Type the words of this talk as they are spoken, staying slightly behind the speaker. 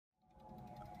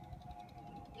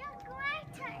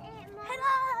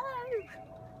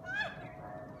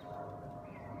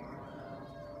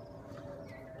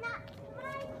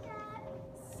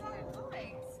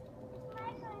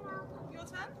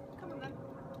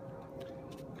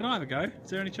Can I have a go?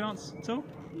 Is there any chance at all?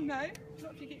 No,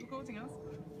 not if you keep recording us.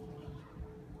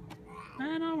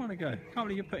 Man, I want to go. Can't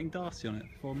believe you're putting Darcy on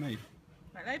it before me.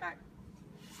 Right, lay back.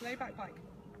 Slow back bike.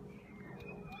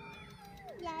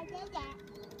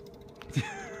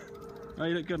 Oh,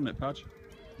 you look good on it, Pudge.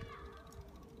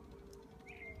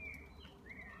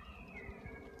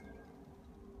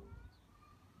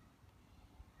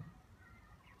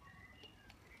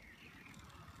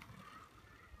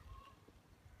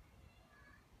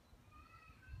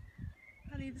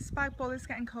 Paddy, the spag ball is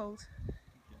getting cold.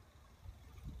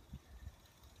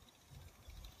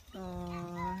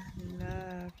 Oh,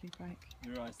 lovely bike.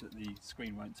 You realise that the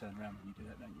screen won't turn around when you do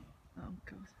that, don't you? Oh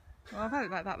god. Well, I've had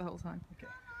it like that the whole time. Okay.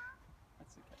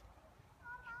 That's okay.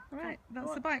 Alright,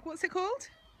 that's the bike. What's it called?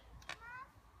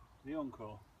 The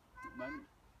Encore at the moment.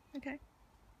 Okay.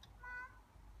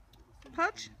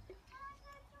 Pudge?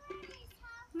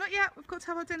 Not yet, we've got to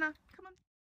have our dinner.